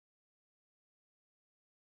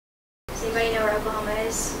Oklahoma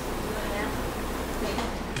is.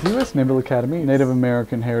 The U.S. Naval Academy Native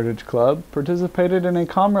American Heritage Club participated in a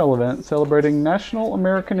Comrail event celebrating National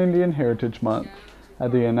American Indian Heritage Month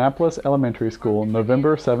at the Annapolis Elementary School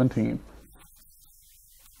November 17th.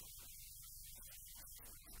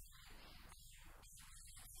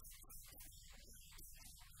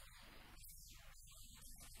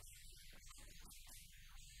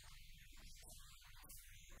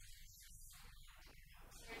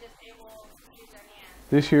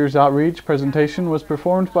 This year's outreach presentation was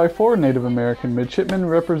performed by 4 Native American midshipmen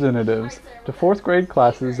representatives to 4th grade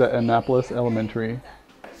classes at Annapolis Elementary.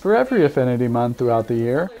 For every Affinity Month throughout the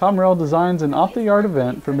year, Comrail designs an off-the-yard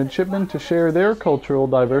event for midshipmen to share their cultural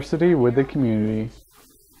diversity with the community.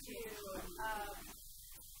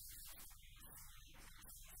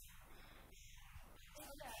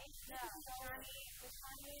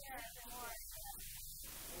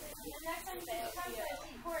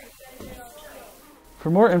 For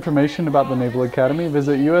more information about the Naval Academy,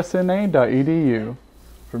 visit usna.edu.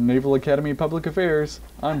 From Naval Academy Public Affairs,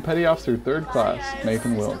 I'm Petty Officer 3rd Class,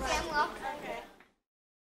 Nathan Wilkes.